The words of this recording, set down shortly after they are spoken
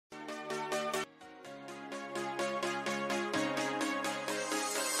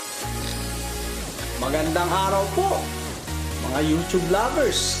Magandang araw po mga YouTube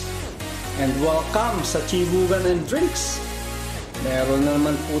lovers, and welcome sa Chibugan and Drinks. Meron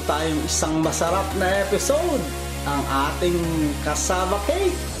naman po tayong isang masarap na episode, ang ating cassava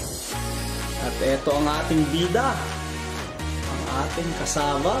cake. At ito ang ating bida, ang ating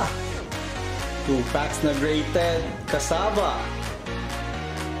cassava, 2 packs na grated cassava.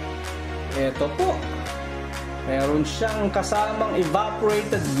 Ito po, meron siyang kasamang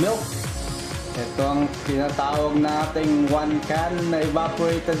evaporated milk. Ito ang tinatawag nating 1 can na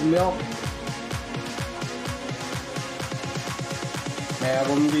evaporated milk.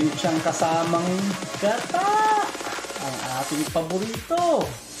 Meron din siyang kasamang gata, ang ating paborito.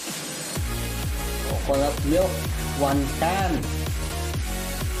 Coconut milk, 1 can.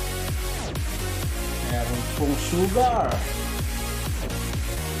 Meron pong sugar.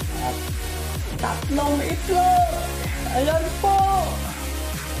 At 3 itlog. Ayan po.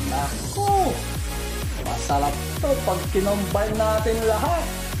 Naku, masarap to pag kinombine natin lahat.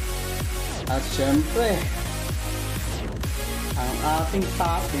 At syempre, ang ating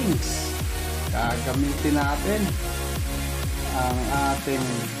toppings, gagamitin natin ang ating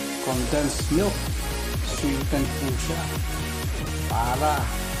condensed milk. Sweeten po siya para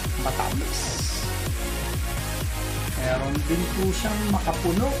matamis. Meron din po siyang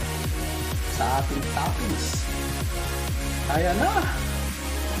macapuno sa ating toppings. Kaya na,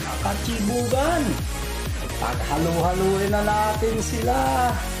 kachibugan, paghalo-haloin na natin sila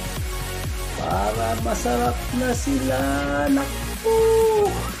para masarap na sila. Naku,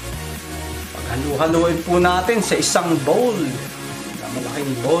 paghalo-haloin po natin sa isang bowl,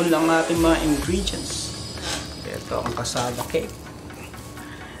 malaking bowl ang ating mga ingredients. Ito ang cassava cake,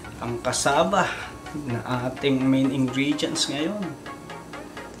 ang cassava na ating main ingredients ngayon.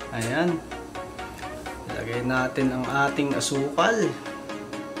 Ayan, ilagay natin ang ating asukal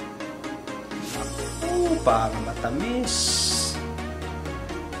para matamis.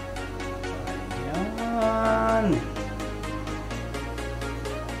 Ayan,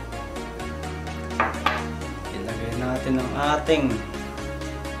 ilagay natin ang ating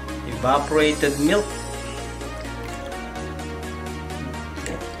evaporated milk.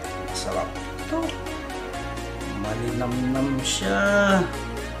 Sarap ito, malinamnam siya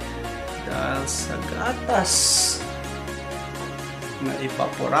dahil sa gatas na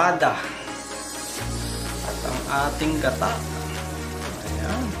evaporada at ang ating gata.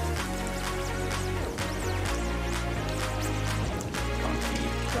 Ayan,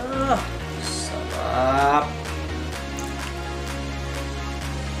 pangkita, sarap.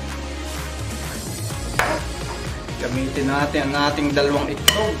 Gamitin natin ang ating 2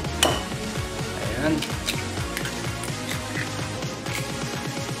 itlog. Ayan,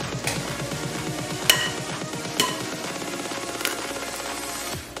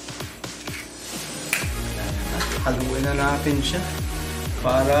 haluin na natin siya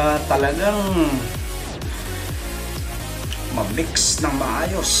para talagang ma-mix ng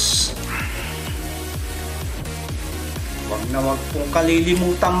maayos. Huwag na huwag pong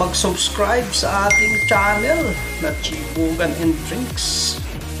kalilimutan mag-subscribe sa ating channel na Chibugan and Drinks.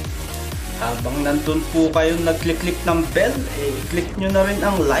 Habang nandun po kayo nag-click ng bell, i-click nyo na rin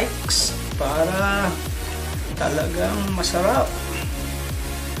ang likes para talagang masarap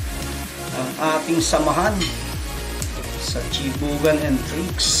ang ating samahan sa Chibugan and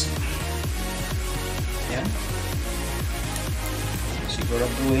Drinks. Ayan,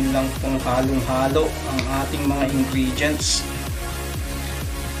 siguraduhin lang pong halong-halo ang ating mga ingredients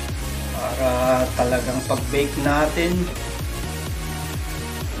para talagang pag-bake natin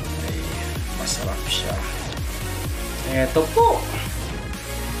ay masarap siya. Ito po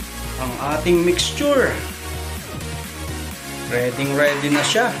ang ating mixture. Ready na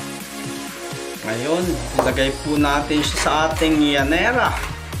siya. Ngayon, ilagay po natin siya sa ating yanera.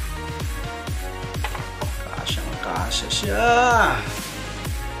 Kasyang-kasya siya.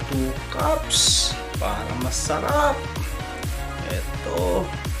 2 cups para masarap. Ito.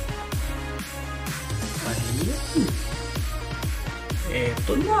 Ayan.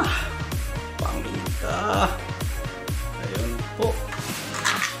 Ito na. Pangita. Ayun po.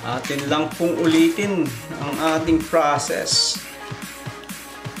 Atin lang pong ulitin ang ating process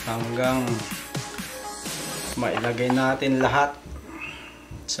hanggang mailagay natin lahat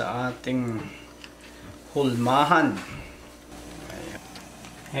sa ating hulmahan. Ayan.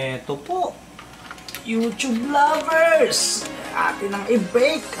 Eto po, YouTube lovers, atin ang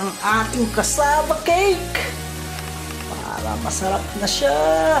i-bake ang ating cassava cake para masarap na siya.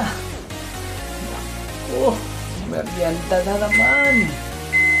 Naku, merienda na naman.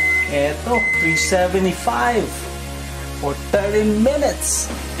 Eto, 375 for 30 minutes.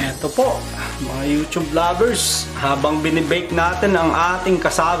 Ito po, mga YouTube lovers, habang binibake natin ang ating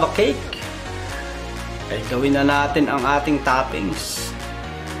cassava cake, ay gawin na natin ang ating toppings.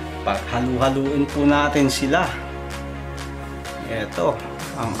 Paghalu-haluin po natin sila. Ito,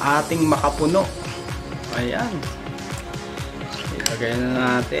 ang ating makapuno. Ayan. Ilagay na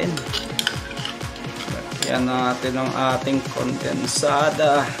natin. Lagyan natin ang ating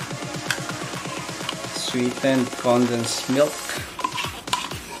kondensada. Sweetened condensed milk.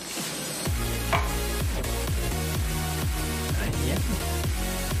 Ayan.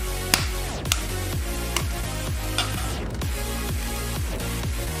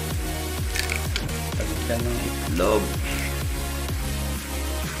 Lagyan ng itlog.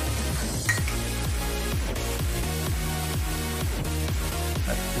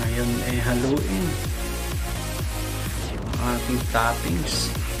 At ngayon ay haluin ang ating toppings.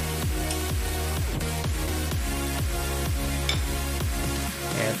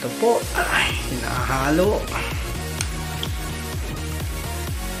 Ito po, ay, hinahalo.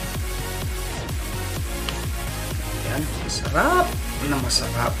 Ayan, masarap na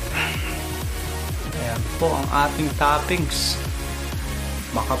masarap. Ayan po ang ating toppings.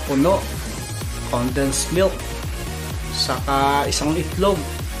 Makapuno, condensed milk, saka isang itlog.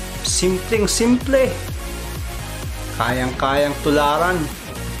 Simpleng simple. Kayang-kayang tularan.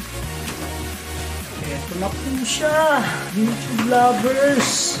 Ito na po siya, YouTube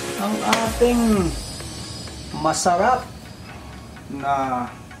lovers, ang ating masarap na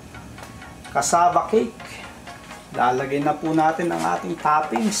cassava cake. Lalagay na po natin ang ating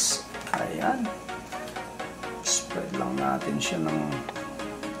toppings. Ayan. Spread lang natin siya ng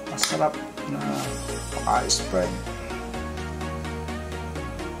masarap na paka-spread.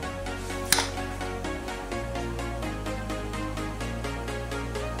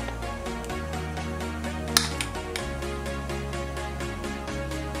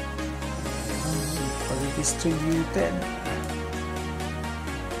 Distributed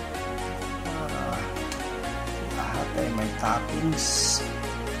para lahat ay may toppings.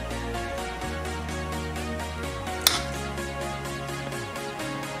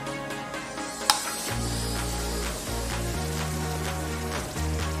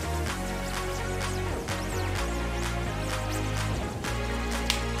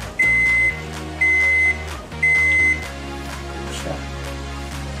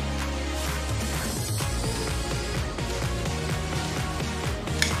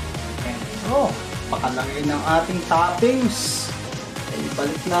 Pakalagay ng ating toppings. Ay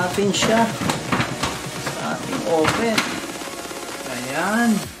balik natin siya sa ating oven.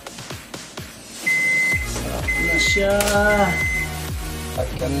 Ayan. Sarap na siya.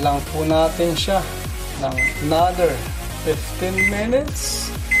 Lagyan lang po natin siya ng another 15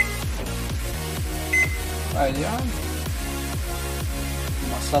 minutes. Ayan.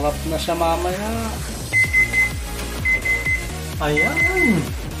 Masarap na siya mamaya. Ayan.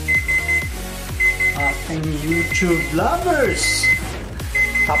 Ating YouTube lovers,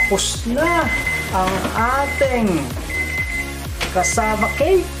 tapos na ang ating cassava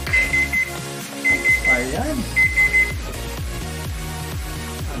cake. Ayan.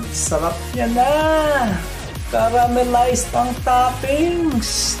 Ang sarap niya na. Caramelized ang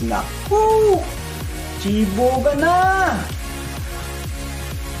toppings. Naku! Chiboga na!